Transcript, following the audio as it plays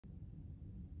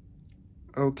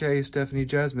Okay, Stephanie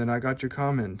Jasmin, I got your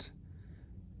comment.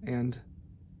 And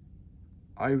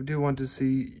I do want to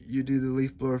see you do the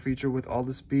leaf blower feature with all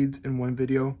the speeds in one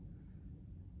video.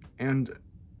 And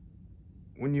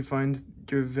when you find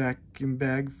your vacuum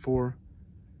bag for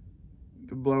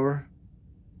the blower,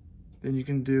 then you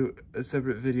can do a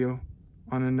separate video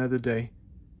on another day.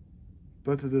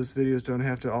 Both of those videos don't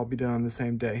have to all be done on the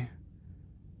same day.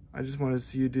 I just want to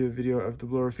see you do a video of the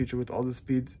blower feature with all the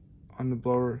speeds on the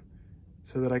blower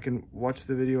so that I can watch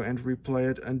the video and replay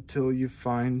it until you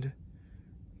find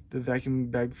the vacuum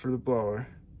bag for the blower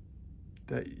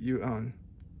that you own.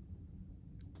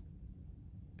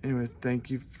 Anyways, thank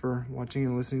you for watching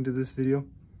and listening to this video.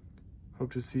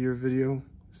 Hope to see your video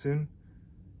soon.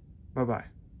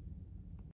 Bye-bye.